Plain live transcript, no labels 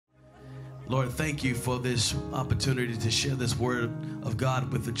Lord, thank you for this opportunity to share this word of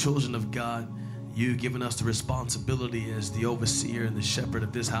God with the children of God. You've given us the responsibility as the overseer and the shepherd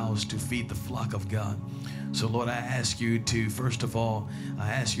of this house to feed the flock of God. So, Lord, I ask you to, first of all,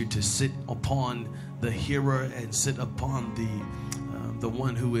 I ask you to sit upon the hearer and sit upon the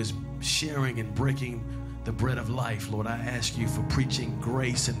one who is sharing and breaking the bread of life. Lord, I ask you for preaching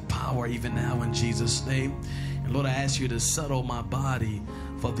grace and power even now in Jesus' name. And Lord, I ask you to settle my body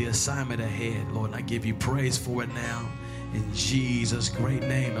for the assignment ahead. Lord, I give you praise for it now in Jesus' great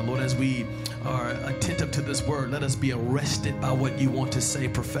name. And Lord, as we are attentive to this word, let us be arrested by what you want to say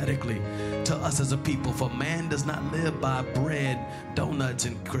prophetically to us as a people. For man does not live by bread, donuts,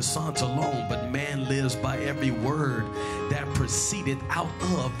 and croissants alone, but man lives by every word that proceeded out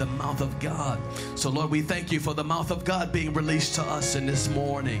of the mouth of God. So Lord, we thank you for the mouth of God being released to us in this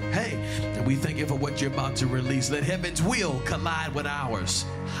morning. Hey, and we thank you for what you're about to release. Let heaven's will collide with ours.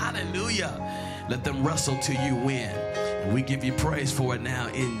 Hallelujah. Let them wrestle till you win. And we give you praise for it now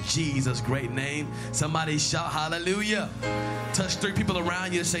in Jesus' great name. Somebody shout hallelujah. Touch 3 people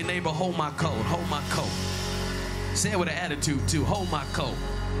around you and say, neighbor, hold my coat, hold my coat. Say it with an attitude too. Hold my coat.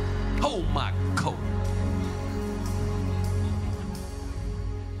 Hold my coat.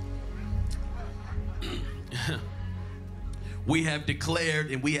 We have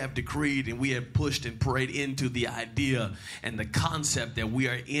declared and we have decreed and we have pushed and prayed into the idea and the concept that we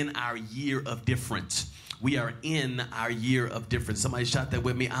are in our year of difference. We are in our year of difference. Somebody shout that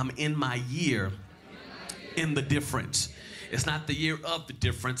with me. I'm in my year in the difference. It's not the year of the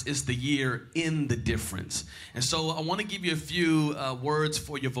difference. It's the year in the difference. And so I want to give you a few words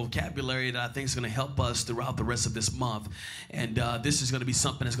for your vocabulary that I think is going to help us throughout the rest of this month. And this is going to be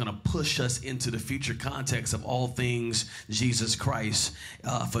something that's going to push us into the future context of all things Jesus Christ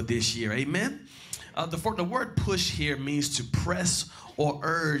for this year. Amen? The word push here means to press or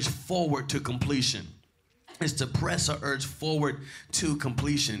urge forward to completion. It's to press or urge forward to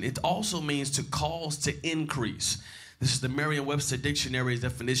completion. It also means to cause to increase. This is the Merriam-Webster Dictionary's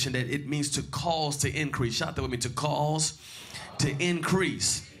definition that it means to cause to increase. Shout that with me, to cause to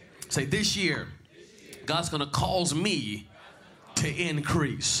increase. Say, this year, God's going to cause me to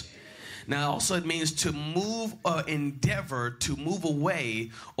increase. Now, also it means to move or endeavor to move away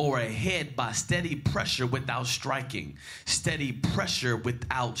or ahead by steady pressure without striking. Steady pressure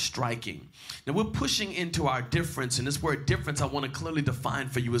without striking. Now, we're pushing into our difference, and this word difference I want to clearly define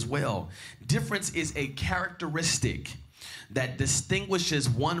for you as well. Difference is a characteristic that distinguishes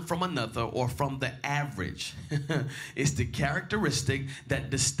one from another or from the average. It's the characteristic that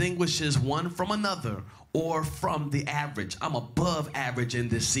distinguishes one from another or from the average. I'm above average in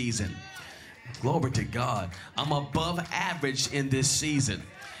this season. Glory to God. I'm above average in this season.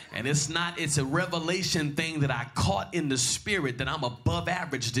 And it's a revelation thing that I caught in the spirit that I'm above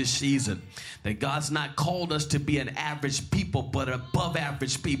average this season. That God's not called us to be an average people, but above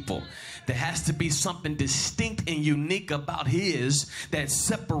average people. There has to be something distinct and unique about His that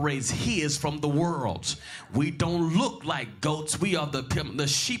separates His from the world's. We don't look like goats. We are the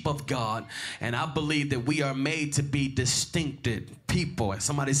sheep of God. And I believe that we are made to be distinctive people.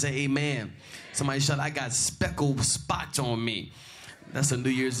 Somebody say amen. Somebody shout, I got speckled spots on me. That's a New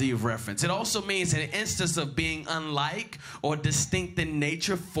Year's Eve reference. It also means an instance of being unlike or distinct in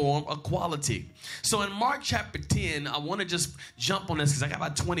nature, form, or quality. So in Mark chapter 10, I want to just jump on this because I got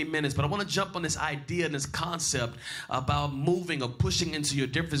about 20 minutes, but I want to jump on this idea and this concept about moving or pushing into your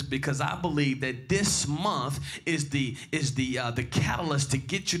difference, because I believe that this month is the catalyst to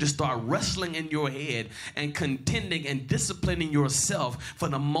get you to start wrestling in your head and contending and disciplining yourself for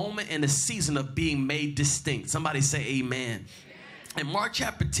the moment and the season of being made distinct. Somebody say amen. In Mark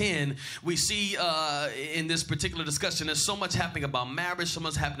chapter 10, we see in this particular discussion, there's so much happening about marriage, so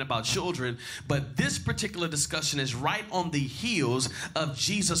much happening about children, but this particular discussion is right on the heels of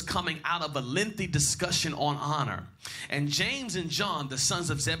Jesus coming out of a lengthy discussion on honor. And James and John, the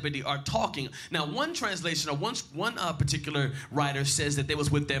sons of Zebedee, are talking. Now, one translation or one particular writer says that they was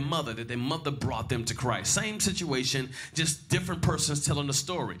with their mother, that their mother brought them to Christ. Same situation, just different persons telling the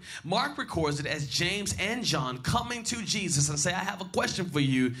story. Mark records it as James and John coming to Jesus and say, I have a question for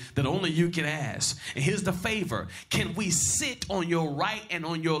you that only you can ask. And here's the favor. Can we sit on your right and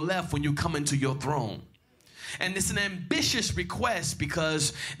on your left when you come into your throne? And it's an ambitious request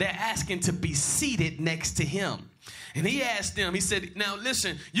because they're asking to be seated next to him. And he asked them, he said, now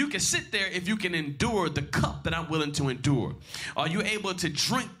listen, you can sit there if you can endure the cup that I'm willing to endure. Are you able to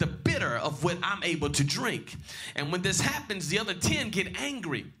drink the bitter of what I'm able to drink? And when this happens, the other 10 get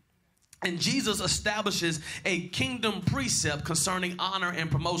angry. And Jesus establishes a kingdom precept concerning honor and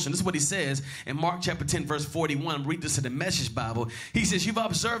promotion. This is what he says in Mark chapter 10, verse 41. Read this in the Message Bible. He says, you've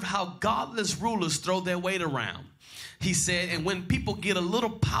observed how godless rulers throw their weight around. He said, and when people get a little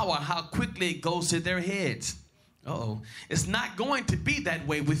power, how quickly it goes to their heads. Uh-oh. It's not going to be that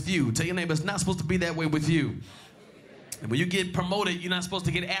way with you. Tell your neighbor, it's not supposed to be that way with you. And when you get promoted, you're not supposed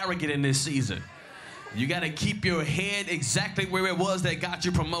to get arrogant in this season. You got to keep your head exactly where it was that got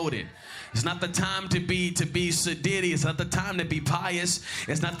you promoted. It's not the time to be sedity. It's not the time to be pious.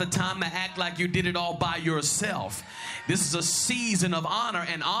 It's not the time to act like you did it all by yourself. This is a season of honor,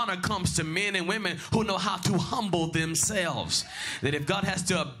 and honor comes to men and women who know how to humble themselves. That if God has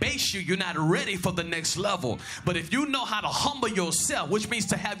to abase you, you're not ready for the next level. But if you know how to humble yourself, which means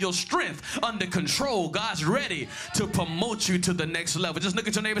to have your strength under control, God's ready to promote you to the next level. Just look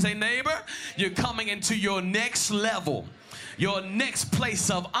at your neighbor and say, neighbor, you're coming into your next level. Your next place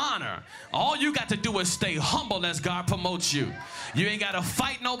of honor. All you got to do is stay humble as God promotes you. You ain't got to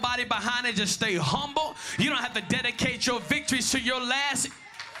fight nobody behind it. Just stay humble. You don't have to dedicate your victories to your last.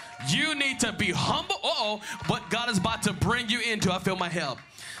 You need to be humble. But God is about to bring you into, I feel my help.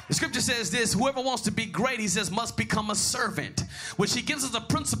 The scripture says this, whoever wants to be great, he says, must become a servant, which he gives us a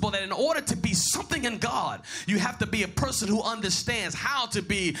principle that in order to be something in God, you have to be a person who understands how to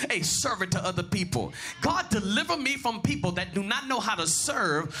be a servant to other people. God, deliver me from people that do not know how to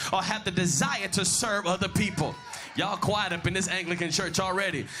serve or have the desire to serve other people. Y'all quiet up in this Anglican church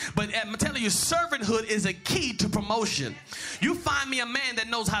already. But I'm telling you, servanthood is a key to promotion. You find me a man that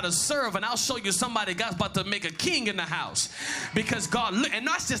knows how to serve, and I'll show you somebody God's about to make a king in the house. Because God, and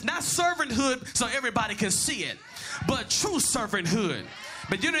that's just not servanthood so everybody can see it, but true servanthood.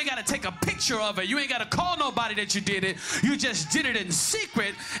 But you ain't got to take a picture of it. You ain't got to call nobody that you did it. You just did it in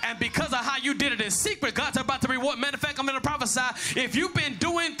secret. And because of how you did it in secret, God's about to reward. Matter of fact, I'm going to prophesy. If you've been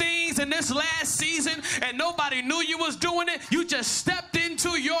doing things in this last season and nobody knew you was doing it, you just stepped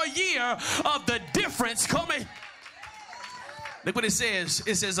into your year of the difference coming. Look what it says.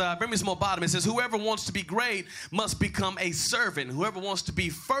 It says, bring me some more bottom. It says, whoever wants to be great must become a servant. Whoever wants to be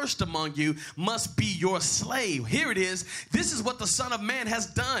first among you must be your slave. Here it is. This is what the Son of Man has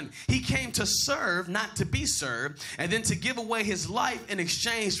done. He came to serve, not to be served, and then to give away his life in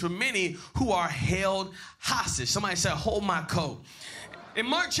exchange for many who are held hostage. Somebody said, hold my coat. In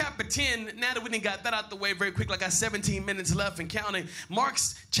Mark chapter 10, now that we done got that out the way very quick, I got 17 minutes left and counting. Mark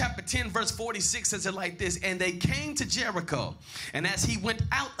chapter 10, verse 46 says it like this. And they came to Jericho. And as he went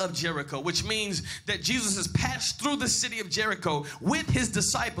out of Jericho, which means that Jesus has passed through the city of Jericho with his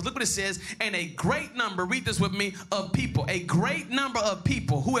disciples. Look what it says. And a great number, read this with me, of people. A great number of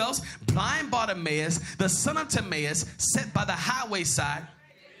people. Who else? Blind Bartimaeus, the son of Timaeus, sat by the highway side.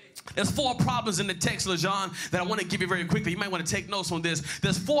 There's 4 problems in the text, LeJean, that I want to give you very quickly. You might want to take notes on this.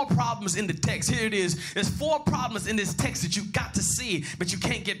 There's 4 problems in the text. Here it is. There's 4 problems in this text that you got to see, but you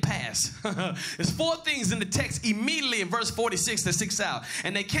can't get past. There's 4 things in the text immediately in verse 46 that sticks out.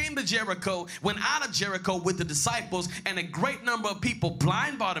 And they came to Jericho, went out of Jericho with the disciples, and a great number of people,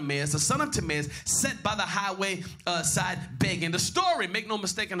 blind Bartimaeus, the son of Timaeus, sat by the highway side begging. The story, make no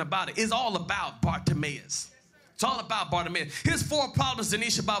mistake about it, is all about Bartimaeus. It's all about Bartimaeus. Here's 4 problems,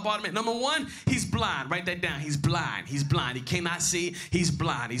 Denise, about Bartimaeus. Number 1, he's blind. Write that down. He's blind. He's blind. He cannot see. He's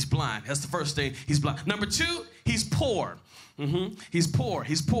blind. He's blind. That's the first thing. He's blind. Number 2, he's poor. He's poor.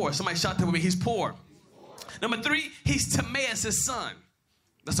 He's poor. Somebody shout that with me. He's poor. Number 3, he's Timaeus' son.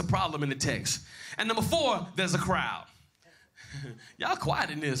 That's a problem in the text. And number 4, there's a crowd. Y'all quiet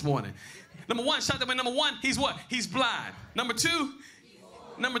in this morning. Number 1, shout that way. Number 1, he's what? He's blind. Number 2,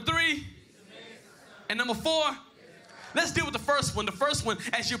 number 3, and number 4. Let's deal with the first one. The first one,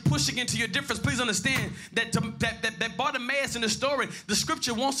 as you're pushing into your difference, please understand that Bartimaeus in the story, the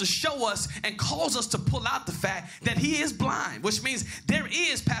scripture wants to show us and calls us to pull out the fact that he is blind, which means there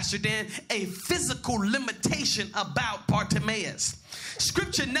is, Pastor Dan, a physical limitation about Bartimaeus.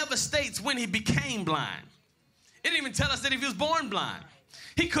 Scripture never states when he became blind. It didn't even tell us that he was born blind.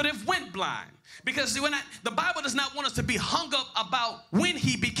 He could have went blind. Because the Bible does not want us to be hung up about when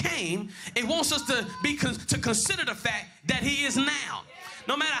he became. It wants us to consider the fact that he is now.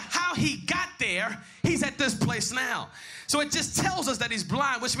 No matter how he got there, he's at this place now. So it just tells us that he's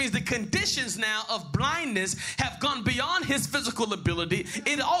blind, which means the conditions now of blindness have gone beyond his physical ability.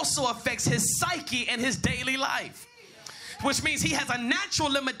 It also affects his psyche and his daily life. which means he has a natural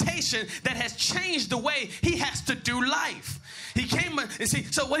limitation that has changed the way he has to do life. He came, and see,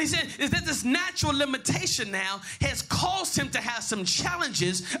 so what he said is that this natural limitation now has caused him to have some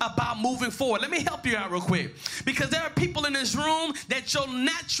challenges about moving forward. Let me help you out real quick, because there are people in this room that your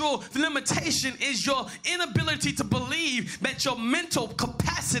natural limitation is your inability to believe that your mental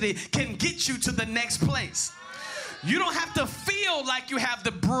capacity can get you to the next place. You don't have to feel like you have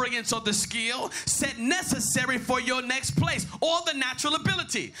the brilliance or the skill set necessary for your next place or the natural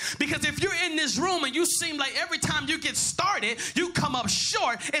ability. Because if you're in this room and you seem like every time you get started, you come up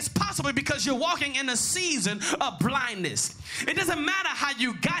short, it's possibly because you're walking in a season of blindness. It doesn't matter how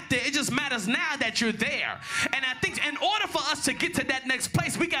you got there. It just matters now that you're there. And I think in order for us to get to that next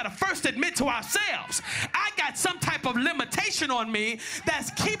place, we got to first admit to ourselves, I got some type of limitation on me that's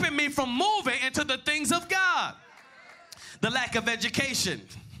keeping me from moving into the things of God. The lack of education,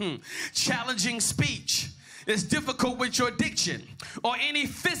 challenging speech, is difficult with your diction, or any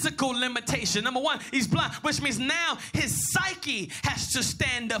physical limitation. Number one, he's blind, which means now his psyche has to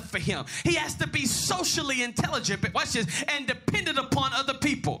stand up for him. He has to be socially intelligent, but watch this, and dependent upon other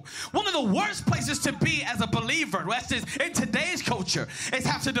people. One of the worst places to be as a believer, watch this, in today's culture, is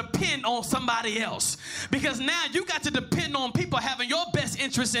have to depend on somebody else. Because now you got to depend on people having your best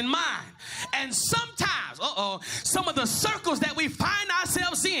interests in mind. And sometimes, some of the circles that we find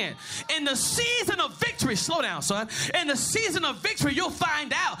ourselves in the season of victory, slow down, son. In the season of victory, you'll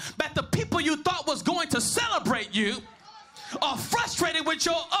find out that the people you thought was going to celebrate you are frustrated with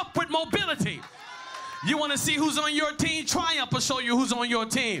your upward mobility. You want to see who's on your team? Triumph will show you who's on your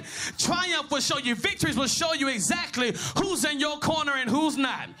team. Triumph will show you, victories will show you exactly who's in your corner and who's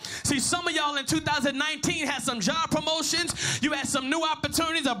not. See, some of y'all in 2019 had some job promotions. You had some new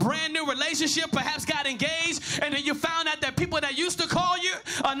opportunities, a brand new relationship, perhaps got engaged, and then you found out that people that used to call you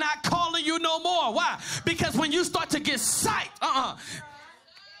are not calling you no more. Why? Because when you start to get psyched,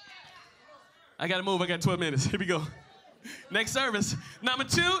 I got to move. I got 12 minutes. Here we go. Next service. Number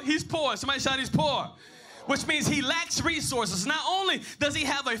two, he's poor. Somebody shout he's poor. Which means he lacks resources. Not only does he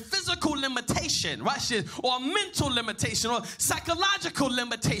have a physical limitation, watch this, or a mental limitation, or psychological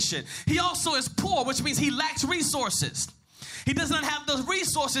limitation, he also is poor, which means he lacks resources. He does not have the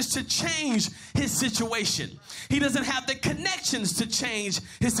resources to change his situation. He doesn't have the connections to change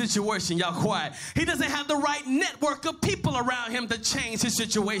his situation. Y'all quiet. He doesn't have the right network of people around him to change his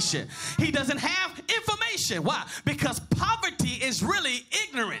situation. He doesn't have information. Why? Because poverty is really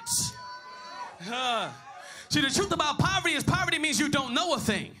ignorance. See, the truth about poverty is poverty means you don't know a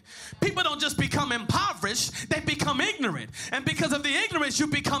thing. People don't just become impoverished, they become ignorant. And because of the ignorance, you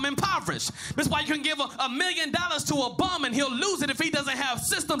become impoverished. That's why you can give $1 million to a bum and he'll lose it if he doesn't have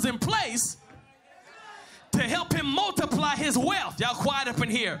systems in place to help him multiply his wealth. Y'all quiet up in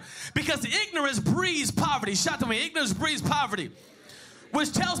here. Because ignorance breeds poverty. Shout to me, ignorance breeds poverty.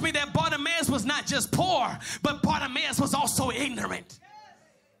 Which tells me that Bartimaeus was not just poor, but Bartimaeus was also ignorant.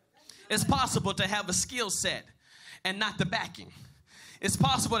 It's possible to have a skill set and not the backing. It's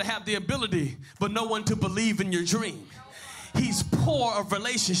possible to have the ability, but no one to believe in your dream. He's poor of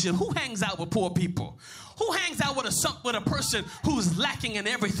relationship. Who hangs out with poor people? Who hangs out with a person who's lacking in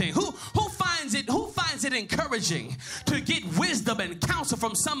everything? Who finds it encouraging to get wisdom and counsel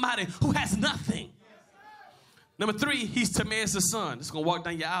from somebody who has nothing? Number three, he's Timaeus' son. Just gonna walk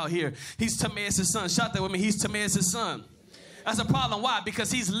down your aisle here. He's Timaeus' son. Shout that with me. He's Timaeus' son. That's a problem. Why?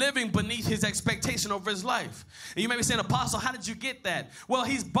 Because he's living beneath his expectation over his life. And you may be saying, Apostle, how did you get that? Well,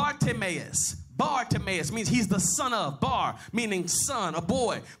 he's Bartimaeus. Bartimaeus means he's the son of. Bar, meaning son, a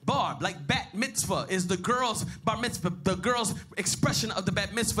boy. Bar, like bat mitzvah is the girl's bar mitzvah. The girl's expression of the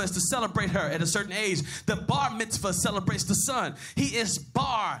bat mitzvah is to celebrate her at a certain age. The bar mitzvah celebrates the son. He is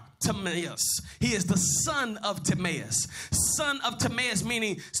Bartimaeus. He is the son of Timaeus. Son of Timaeus,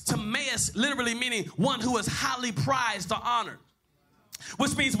 meaning Timaeus literally meaning one who is highly prized or honored.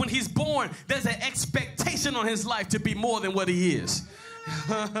 Which means when he's born, there's an expectation on his life to be more than what he is.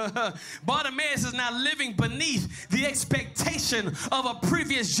 Bartimaeus is now living beneath the expectation of a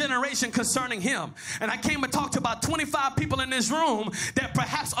previous generation concerning him. And I came and talked to about 25 people in this room that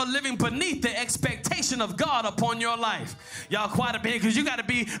perhaps are living beneath the expectation of God upon your life. Y'all quiet up here because you got to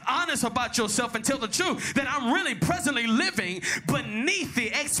be honest about yourself and tell the truth that I'm really presently living beneath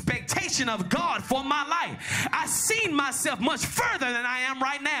the expectation of God for my life. I've seen myself much further than I am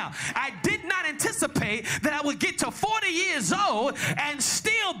right now. I did not anticipate that I would get to 40 years old and and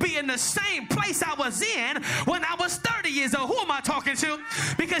still be in the same place I was in when I was 30 years old. Who am I talking to?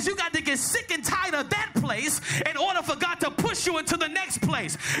 Because you got to get sick and tired of that place in order for God to push you into the next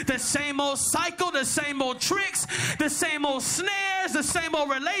place. The same old cycle, the same old tricks, the same old snares, the same old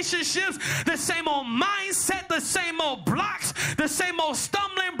relationships, the same old mindset, the same old blocks, the same old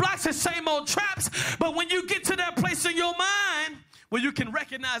stumbling blocks, the same old traps. But when you get to that place in your mind where you can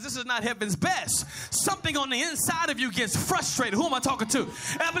recognize this is not heaven's best, something on the inside of you gets frustrated. Who am I talking to?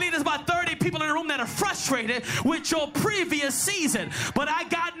 I believe there's about 30 people in the room that are frustrated with your previous season. But I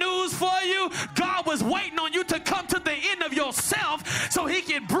got news for you. God was waiting on you to come to the end of yourself so he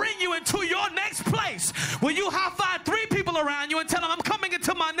can bring you into your next place. When you high-five 3 people around you and tell them, I'm coming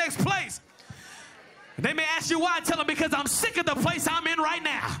into my next place. They may ask you why. Tell them, because I'm sick of the place I'm in right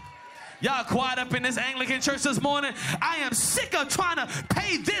now. Y'all quiet up in this Anglican church this morning. I am sick of trying to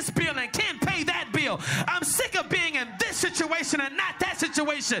pay this bill and can't pay that bill. I'm sick of being in this situation and not that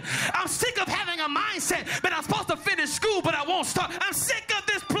situation. I'm sick of having a mindset that I'm supposed to finish school but I won't start. I'm sick of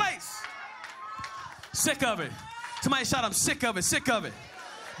this place. Sick of it. Somebody shout, I'm sick of it, sick of it.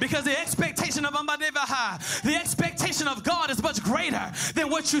 Because the expectation of the expectation of God is much greater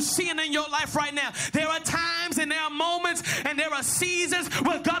than what you're seeing in your life right now. There are times and there are moments and there are seasons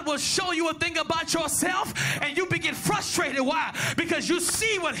where God will show you a thing about yourself and you begin frustrated. Why? Because you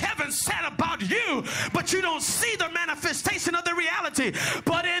see what heaven said about you, but you don't see the manifestation of the reality.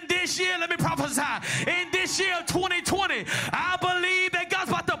 But in this year, let me prophesy, in this year 2020, I believe that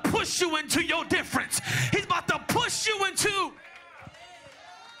God's about to push you into your difference. He's about to push you into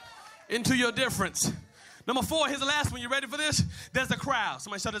your difference. Number 4, here's the last one. You ready for this? There's a crowd.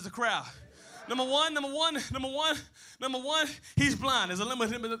 Somebody shout, there's a crowd. Number one, he's blind. There's a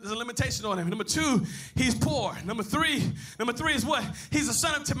limitation on him. Number 2, he's poor. Number three is what? He's the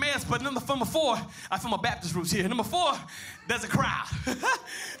son of Timaeus. But number 4, I'm from a Baptist roots here. Number 4, there's a crowd.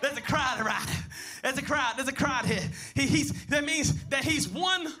 There's a crowd around. There's a crowd here. That means that he's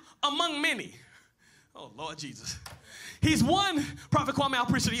one among many. Oh, Lord Jesus. He's one, Prophet Kwame, I'll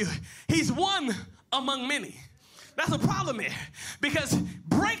preach to you. He's one among many. That's a problem here because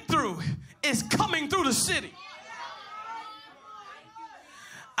breakthrough is coming through the city.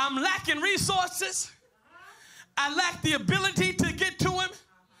 I'm lacking resources. I lack the ability to get to him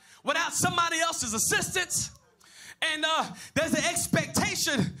without somebody else's assistance. And there's an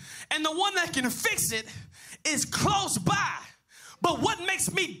expectation, and the one that can fix it is close by. But what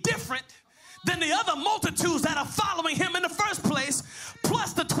makes me different than the other multitudes that are following him in the first place,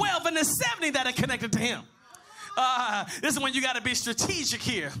 plus the 12 and the 70 that are connected to him? This is when you got to be strategic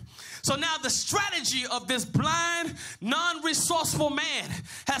here. So now the strategy of this blind, non-resourceful man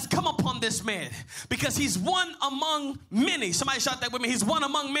has come upon this man because he's one among many. Somebody shout that with me. He's one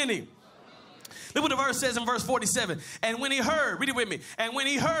among many. Look what the verse says in verse 47. And when he heard, read it with me. And when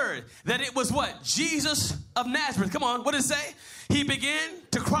he heard that it was what? Jesus of Nazareth. Come on, what did it say? He began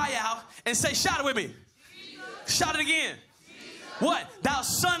to cry out and say, shout it with me. Jesus. Shout it again. Jesus. What? Thou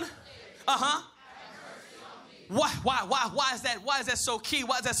son. Why is that? Why is that so key?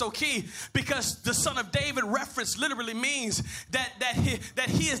 Why is that so key? Because the son of David reference literally means that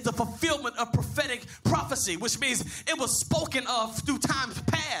he is the fulfillment of prophetic prophecy, which means it was spoken of through times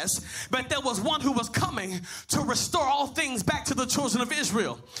past, but there was one who was coming to restore all things back to the children of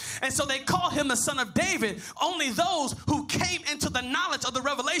Israel. And so they called him the son of David, only those who came into the knowledge of the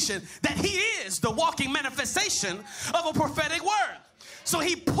revelation that he is the walking manifestation of a prophetic word. So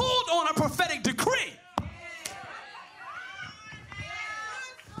he pulled on a prophetic decree.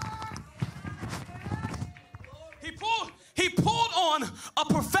 He pulled on a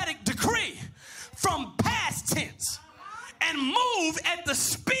prophetic decree from past tense and moved at the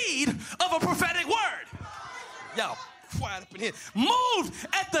speed of a prophetic word. Y'all quiet up in here. Moved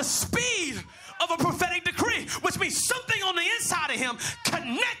at the speed of a prophetic decree, which means something on the inside of him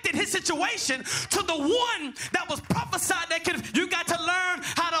connected his situation to the one that was prophesied. You got to learn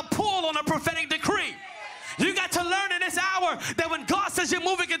how to pull on a prophetic decree. You got to learn in this hour that when God says you're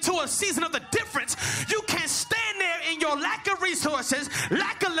moving into a season of the difference, you can't stand there in your lack of resources,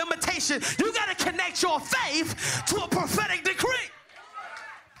 lack of limitation. You got to connect your faith to a prophetic decree.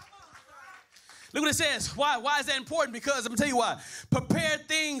 Look what it says. Why is that important? Because I'm going to tell you why. Prepared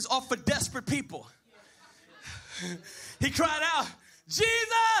things are for desperate people. He cried out,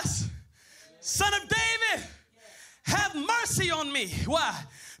 Jesus, son of David, have mercy on me. Why?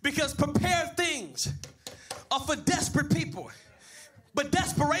 Because prepared things are for desperate people. But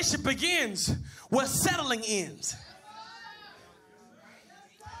desperation begins where settling ends.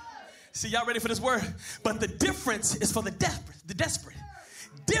 See, y'all ready for this word? But the difference is for the desperate.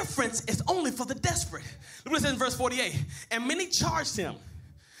 difference is only for the desperate. Look what it says in verse 48. And many charged him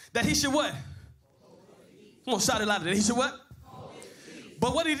that he should what? Come on, shout it louder. That he should what?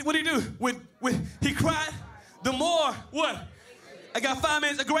 But what did he do? He cried, the more, what? I got 5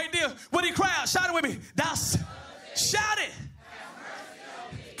 minutes, a great deal. What did he cry out? Shout it with me. Shout it.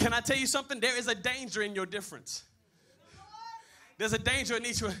 Can I tell you something? There is a danger in your difference. There's a danger in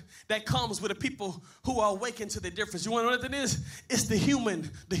each one that comes with the people who are awakened to the difference. You want to know what that is? It's the human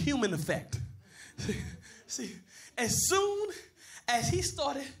effect. See, as soon as he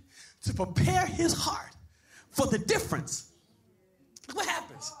started to prepare his heart for the difference, look what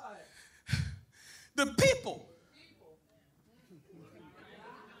happens. The people,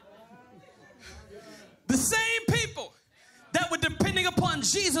 the same people that were depending upon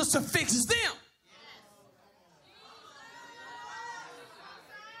Jesus to fix them,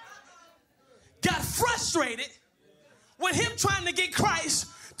 got frustrated with him trying to get Christ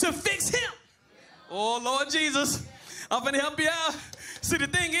to fix him. Oh, Lord Jesus, I'm going to help you out. See, the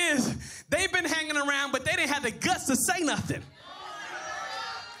thing is, they've been hanging around, but they didn't have the guts to say nothing.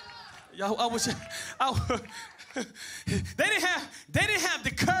 Y'all, they didn't have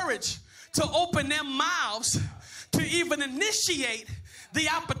the courage to open their mouths to even initiate the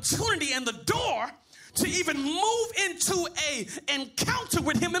opportunity and the door to even move into an encounter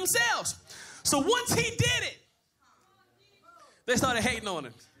with him themselves. So once he did it, they started hating on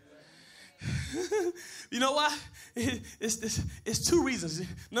him. You know why? It's 2 reasons.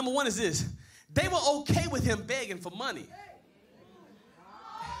 Number 1 is this. They were okay with him begging for money.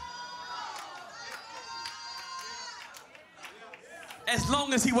 As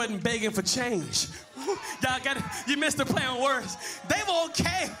long as he wasn't begging for change. Y'all got it? You missed the play on words. They were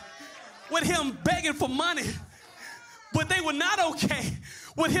okay with him begging for money, but they were not okay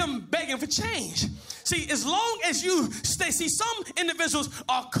with him begging for change. See, as long as you stay, see, some individuals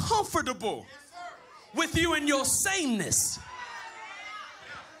are comfortable with you in your sameness.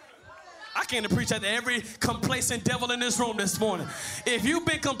 I came to preach that to every complacent devil in this room this morning. If you've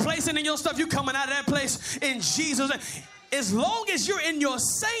been complacent in your stuff, you coming out of that place in Jesus' name. As long as you're in your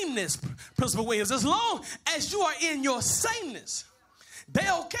sameness, Principal Williams, as long as you are in your sameness,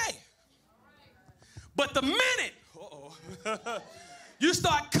 they're okay. But the minute you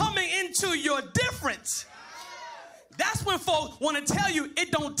start coming into your difference, that's when folks want to tell you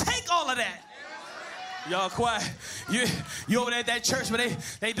it don't take all of that. Y'all quiet. You over there at that church where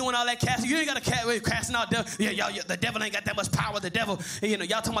they doing all that casting. You ain't got to casting out devil. Yeah, the devil ain't got that much power. The devil, you know,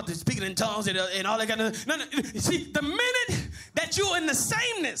 y'all talking about the speaking in tongues and all that kind of. No. See, the minute that you're in the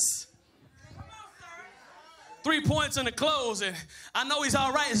sameness, 3 points in the close, and I know he's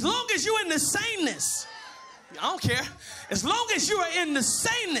all right. As long as you're in the sameness, I don't care. As long as you are in the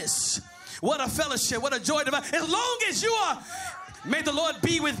sameness, what a fellowship, what a joy divine. As long as you are. May the Lord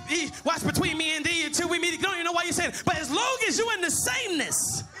be with thee, watch between me and thee until we meet. You don't even know why you're saying it. But as long as you're in the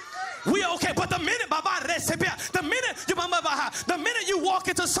sameness, we are okay. But the minute you walk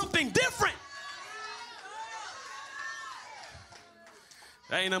into something different,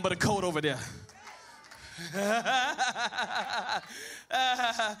 there ain't nothing but a coat over there.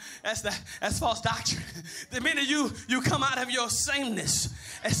 That's false doctrine. The minute you come out of your sameness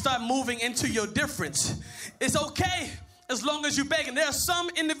and start moving into your difference, it's okay. As long as you're begging. There are some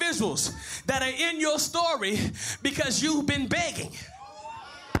individuals that are in your story because you've been begging.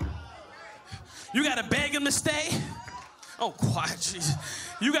 You got to beg them to stay. Oh, quiet, Jesus.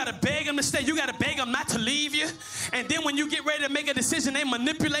 You got to beg them to stay. You got to beg them not to leave you. And then when you get ready to make a decision, they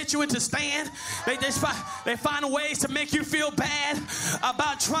manipulate you into staying. They find ways to make you feel bad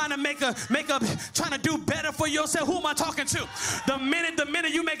about trying to do better for yourself. Who am I talking to? The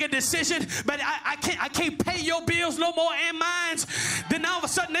minute you make a decision, but I can't pay your bills no more and mine, then all of a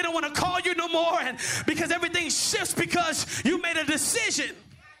sudden they don't want to call you no more, and because everything shifts because you made a decision.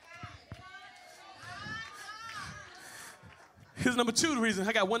 Here's number 2 reason.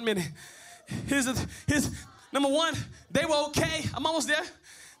 I got 1 minute. Here's number 1. They were okay. I'm almost there.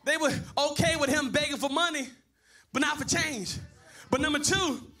 They were okay with him begging for money, but not for change. But number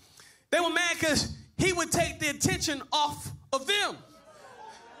 2, they were mad because he would take the attention off of them.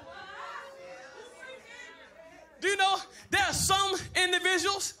 Do you know there are some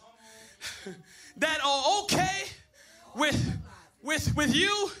individuals that are okay with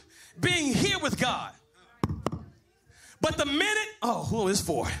you being here with God? But the minute, who is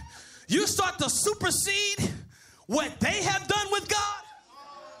for? You start to supersede what they have done with God,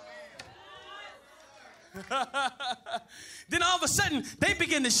 then all of a sudden they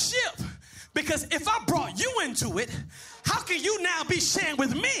begin to shift. Because if I brought you into it, how can you now be sharing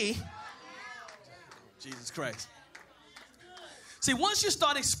with me? Jesus Christ. See, once you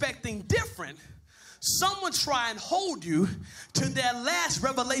start expecting different, someone try and hold you to their last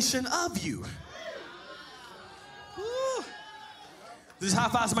revelation of you. Woo. This is high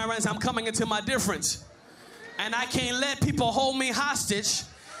five somebody right now and say, I'm coming into my difference. And I can't let people hold me hostage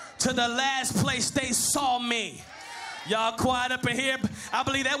to the last place they saw me. Y'all quiet up in here. I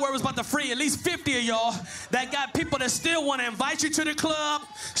believe that word was about to free at least 50 of y'all that got people that still want to invite you to the club,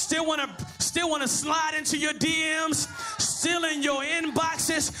 still want to slide into your DMs, still in your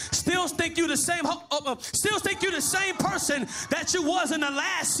inboxes, still think you the same person that you was in the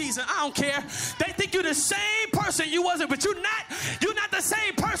last season. I don't care. They think you're the same person you wasn't, but you're not the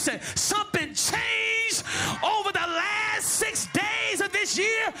same person. Something changed over the last 6 days of this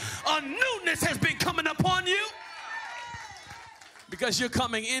year. A newness has been coming upon you. Because you're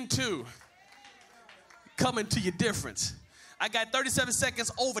coming to your difference. I got 37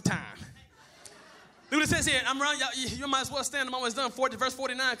 seconds overtime. Look what it says here. I'm around, you might as well stand. I'm almost done. Verse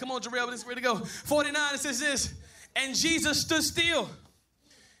 49. Come on, Jarrell, this is ready to go. 49, it says this. And Jesus stood still,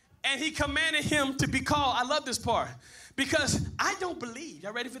 and he commanded him to be called. I love this part. Because I don't believe,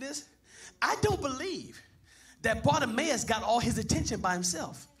 y'all ready for this? I don't believe that Bartimaeus got all his attention by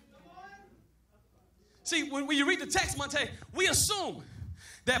himself. See, when you read the text, Monte, we assume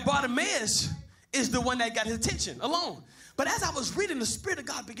that Bartimaeus is the one that got his attention alone. But as I was reading, the Spirit of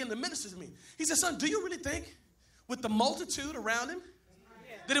God began to minister to me. He said, son, do you really think with the multitude around him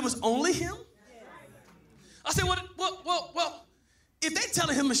that it was only him? I said, well, if they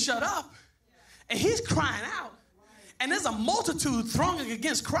telling him to shut up and he's crying out and there's a multitude thronging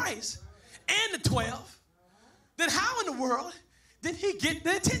against Christ and the 12, then how in the world did he get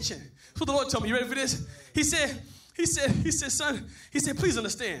their attention? That's what the Lord told me. You ready for this? He said, son, he said, please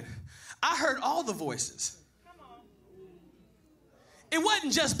understand. I heard all the voices. It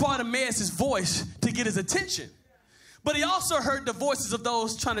wasn't just Bartimaeus' voice to get his attention, but he also heard the voices of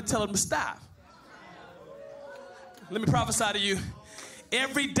those trying to tell him to stop. Let me prophesy to you.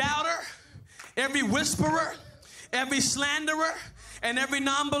 Every doubter, every whisperer, every slanderer, and every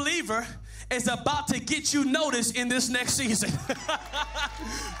non-believer is about to get you noticed in this next season.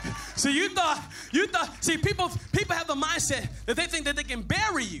 So you thought, see, people have the mindset that they think that they can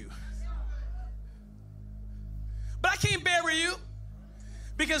bury you. But I can't bury you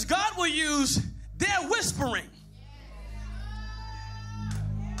because God will use their whispering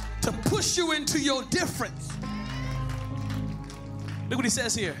to push you into your difference. Look what he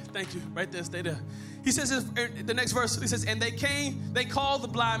says here. Thank you. Right there, stay there. He says in the next verse, he says, and they called the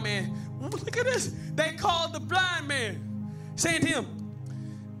blind man. Look at this. They called the blind man, saying to him,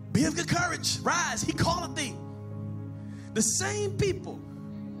 be of good courage, rise, he calleth thee. The same people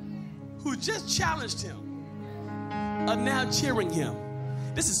who just challenged him are now cheering him.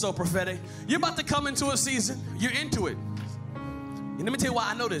 This is so prophetic. You're about to come into a season, you're into it. And let me tell you why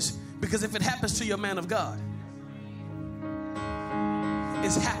I know this. Because if it happens to your man of God,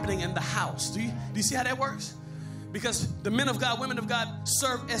 it's happening in the house. Do you see how that works? Because the men of God, women of God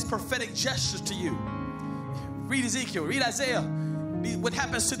serve as prophetic gestures to you. Read Ezekiel, read Isaiah. What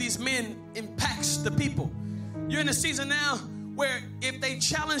happens to these men impacts the people. You're in a season now where if they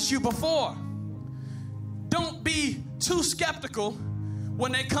challenged you before, don't be too skeptical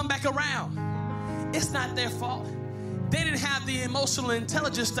when they come back around. It's not their fault. They didn't have the emotional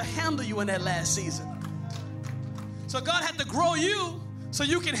intelligence to handle you in that last season. So God had to grow you so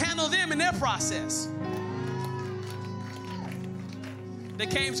you can handle them in their process. They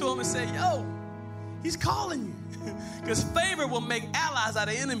came to him and said, yo, he's calling you. Because favor will make allies out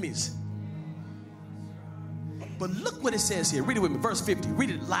of enemies. But look what it says here. Read it with me. Verse 50.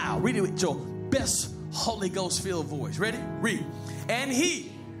 Read it loud. Read it with your best Holy Ghost filled voice. Ready? Read. And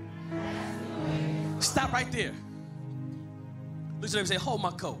he. Stop right there. Look at him and say, hold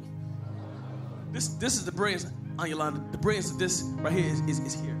my coat. This is the brilliance, Yolanda. The brilliance of this right here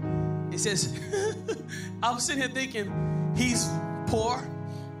is here. It says, I'm sitting here thinking he's poor.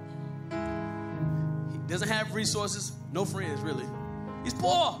 Doesn't have resources, no friends really. He's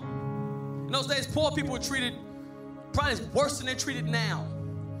poor. In those days, poor people were treated probably worse than they're treated now.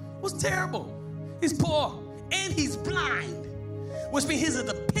 It was terrible. He's poor and he's blind, which means he's a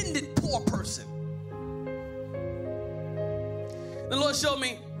dependent poor person. The Lord showed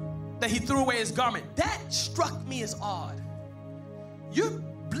me that he threw away his garment. That struck me as odd. You're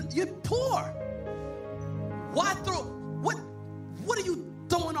poor. Why throw? What are you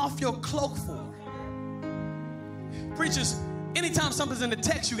throwing off your cloak for? Preachers, anytime something's in the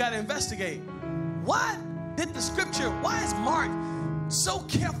text, you got to investigate. Why is Mark so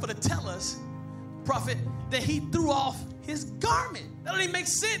careful to tell us, prophet, that he threw off his garment? That don't even make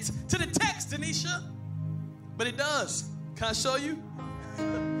sense to the text, Denisha. But it does. Can I show you?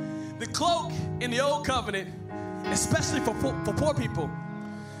 The cloak in the old covenant, especially for poor people,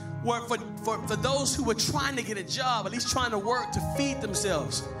 were for those who were trying to get a job, at least trying to work to feed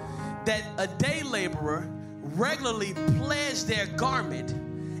themselves, that a day laborer regularly pledged their garment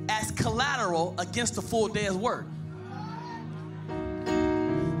as collateral against a full day's work.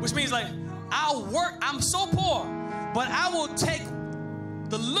 Which means like, I'll work, I'm so poor, but I will take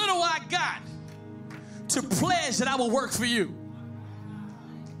the little I got to pledge that I will work for you.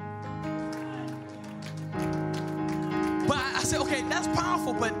 But I said, okay, that's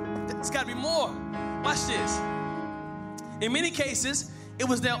powerful, but it's got to be more. Watch this. In many cases, it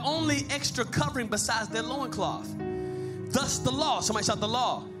was their only extra covering besides their loincloth. Thus the law, somebody shout the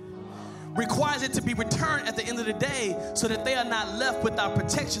law, requires it to be returned at the end of the day so that they are not left without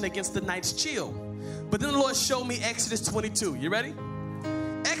protection against the night's chill. But then the Lord showed me Exodus 22. You ready?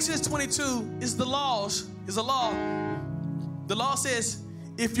 Exodus 22 is the law. The law says,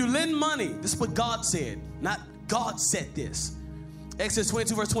 if you lend money, this is what God said, not God said this. Exodus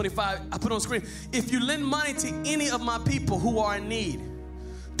 22 verse 25, I put on the screen. If you lend money to any of my people who are in need,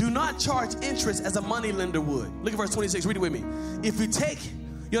 do not charge interest as a money lender would. Look at verse 26, read it with me. If you take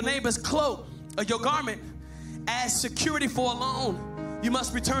your neighbor's cloak or your garment as security for a loan, you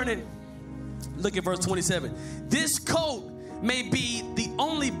must return it. Look at verse 27. This coat may be the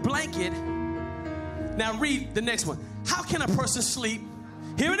only blanket. Now read the next one. How can a person sleep?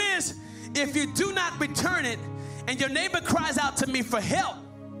 Here it is. If you do not return it and your neighbor cries out to me for help.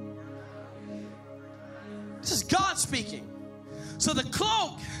 This is God speaking. So the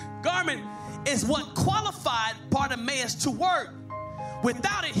cloak, garment, is what qualified Bartimaeus to work.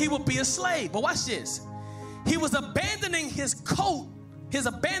 Without it, he would be a slave. But watch this. He was abandoning his coat. His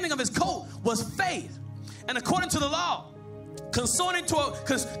abandoning of his coat was faith. And according to the law, concerning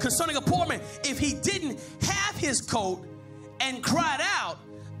a poor man, if he didn't have his coat and cried out,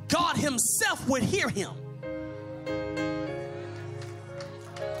 God himself would hear him.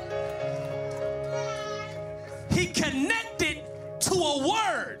 He connected to a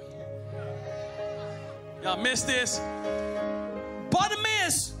word. Y'all missed this?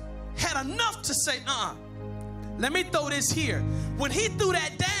 Bartimaeus had enough to say, let me throw this here. When he threw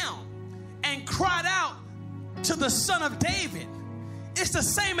that down and cried out to the Son of David, it's the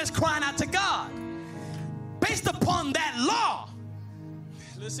same as crying out to God. Based upon that law,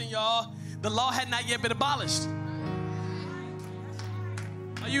 listen, y'all, the law had not yet been abolished.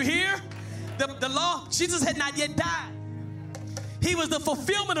 Are you here? The law, Jesus had not yet died. He was the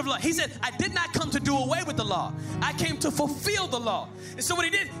fulfillment of law. He said, I did not come to do away with the law. I came to fulfill the law. And so what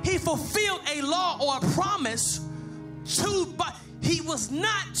he did, he fulfilled a law or a promise but he was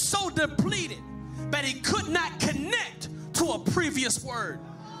not so depleted that he could not connect to a previous word.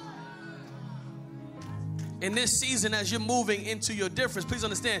 In this season, as you're moving into your difference, please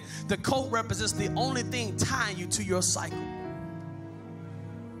understand, the coat represents the only thing tying you to your cycle.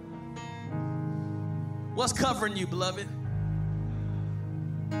 What's covering you, beloved?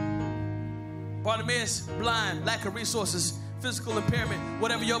 Bartimaeus, blind, lack of resources, physical impairment,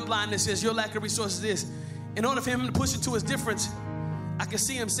 whatever your blindness is, your lack of resources is. In order for him to push into his difference, I can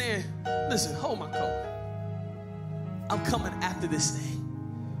see him saying, listen, hold my coat. I'm coming after this thing.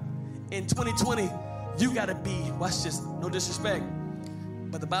 In 2020, you got to be, watch this, no disrespect,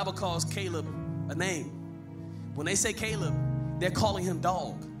 but the Bible calls Caleb a name. When they say Caleb, they're calling him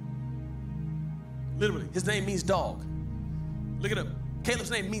dog. Literally, his name means dog. Look it up. Caleb's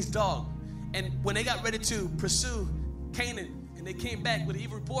name means dog. And when they got ready to pursue Canaan and they came back with an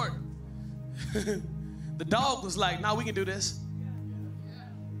evil report, the dog was like, nah, we can do this.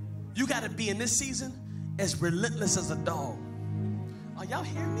 You got to be in this season as relentless as a dog. Are y'all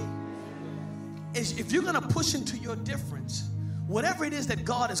hearing me? If you're going to push into your difference, whatever it is that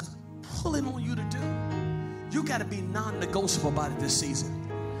God is pulling on you to do, you got to be non-negotiable about it this season.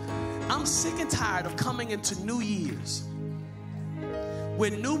 I'm sick and tired of coming into New Year's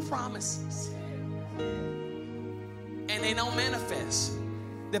with new promises and they don't manifest.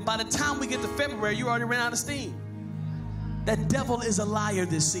 That by the time we get to February, you already ran out of steam. That devil is a liar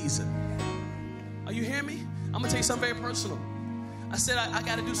this season. Are you hearing me? I'm going to tell you something very personal. I said, I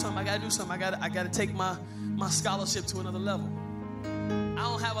got to do something. I got to take my scholarship to another level. I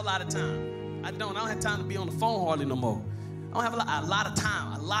don't have a lot of time. I don't have time to be on the phone hardly no more. I don't have a lot of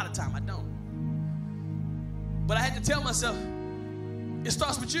time. I don't. But I had to tell myself, it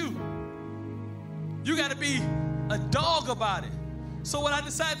starts with you. You got to be a dog about it. So what I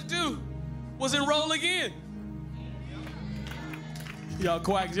decided to do was enroll again. Y'all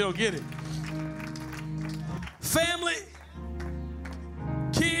quacks, you don't get it. Family,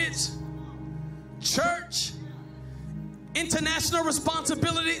 kids, church, international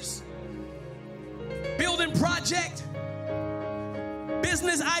responsibilities, building project,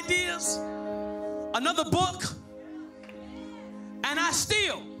 business ideas, another book, and I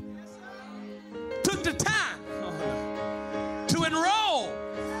still took the time to enroll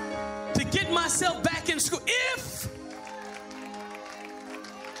to get myself back in school.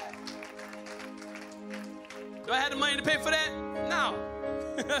 Do I have the money to pay for that? No.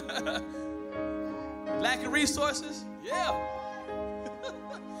 Lack of resources? Yeah.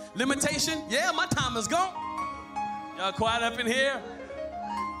 Limitation? Yeah, my time is gone. Y'all quiet up in here?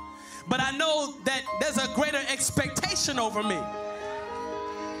 But I know that there's a greater expectation over me.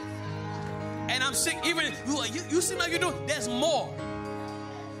 And I'm sick. Even you seem like you're doing. There's more.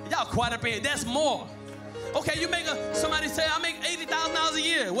 Y'all quiet up in here. There's more. Okay, you make somebody say I make $80,000 a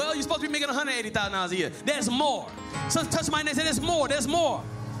year. Well, you're supposed to be making $180,000 a year. There's more. So touch somebody and say there's more. There's more.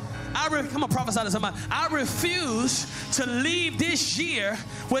 I'm gonna prophesy to somebody. I refuse to leave this year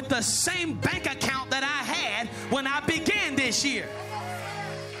with the same bank account that I had when I began this year.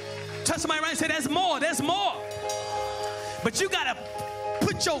 Touch somebody right and say there's more. There's more. But you gotta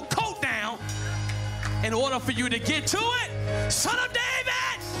put your coat down in order for you to get to it. Son of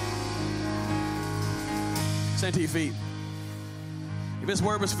David! Stand to your feet. If this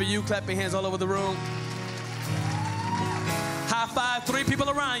word was for you, clap your hands all over the room. High five 3 people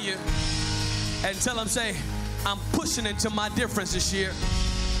around you and tell them, say, I'm pushing into my difference this year.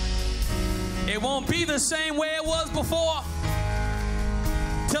 It won't be the same way it was before.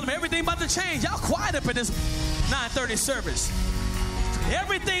 Tell them everything about to change. Y'all quiet up in this 9:30 service.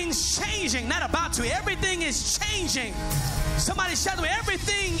 Everything's changing, not about to. Everything is changing. Somebody shout to me,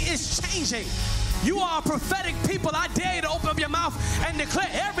 everything is changing. You are a prophetic people. I dare you to open up your mouth and declare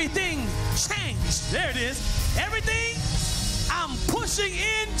everything changed. There it is. Everything, I'm pushing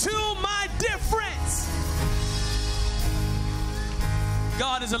into my difference.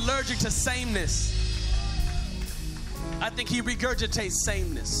 God is allergic to sameness. I think he regurgitates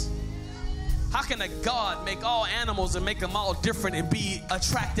sameness. How can a God make all animals and make them all different and be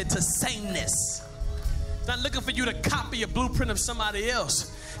attracted to sameness? He's not looking for you to copy a blueprint of somebody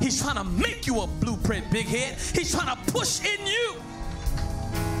else. He's trying to make you a blueprint, big head. He's trying to push in you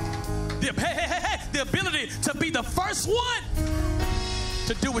the ability to be the first one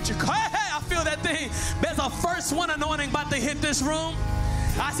to do what you call. I feel that thing. There's a first one anointing about to hit this room.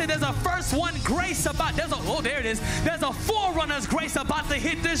 I said there's a first one grace about, there it is. There's a forerunner's grace about to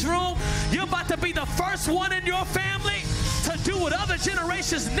hit this room. You're about to be the first one in your family to do what other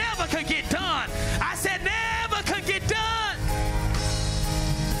generations never could get done. I said never could get done.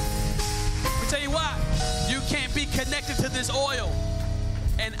 Let me tell you why. You can't be connected to this oil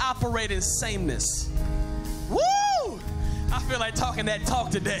and operate in sameness. Woo! I feel like talking that talk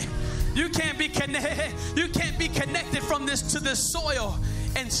today. You can't be connected from this to this soil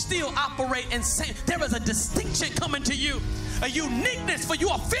and still operate in same. There is a distinction coming to you, a uniqueness, for you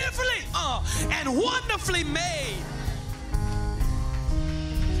are fearfully and wonderfully made.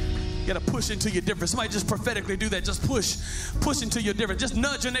 You gotta push into your difference. Somebody just prophetically do that. Just push into your difference. Just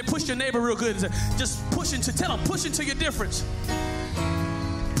nudge your neighbor, push your neighbor real good. Just push into, tell them, push into your difference.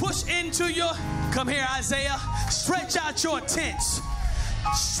 Push into your, come here, Isaiah. Stretch out your tents.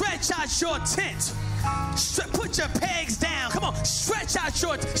 Stretch out your tent. Put your pegs down. Come on, stretch out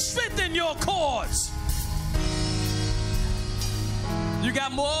your, strengthen your cords. You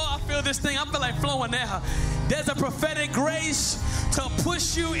got more? I feel this thing. I feel like flowing now. There's a prophetic grace to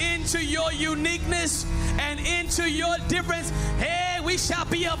push you into your uniqueness and into your difference. Hey, we shall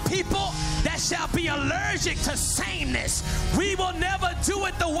be a people that shall be allergic to sameness. We will never do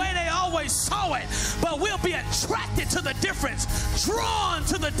it the way they always saw it, but we'll be attracted to the difference, drawn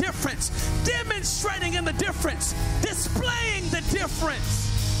to the difference, demonstrating in the difference, displaying the difference.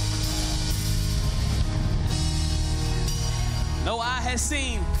 No eye has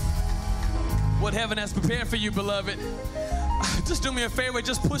seen what heaven has prepared for you, beloved. Just do me a favor.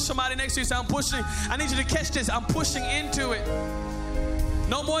 Just push somebody next to you. Say, I'm pushing. I need you to catch this. I'm pushing into it.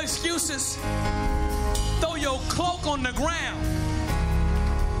 No more excuses. Throw your cloak on the ground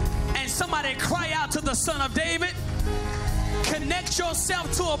and somebody cry out to the Son of David. Connect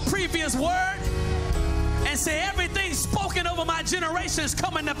yourself to a previous word and say, everything spoken over my generation is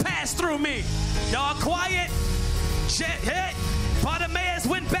coming to pass through me. Y'all quiet? Bartimaeus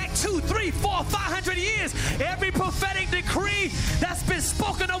went back 2, 3, 4, 500 years. Every prophetic decree that's been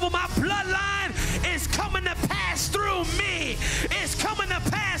spoken over my bloodline is coming to pass through me. It's coming to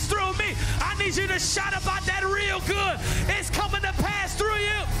pass through me. I need you to shout about that real good. It's coming to pass through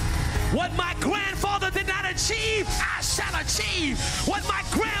you. What my grandfather did not achieve, I shall achieve. What my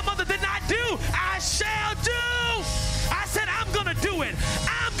grandmother did not do, I shall do. I said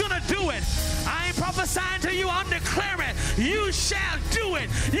do it. I ain't prophesying to you. I'm declaring you shall do it.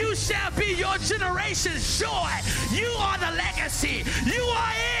 You shall be your generation's joy. You are the legacy. You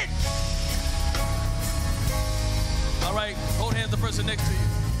are it. All right, hold hands the person next to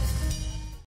you.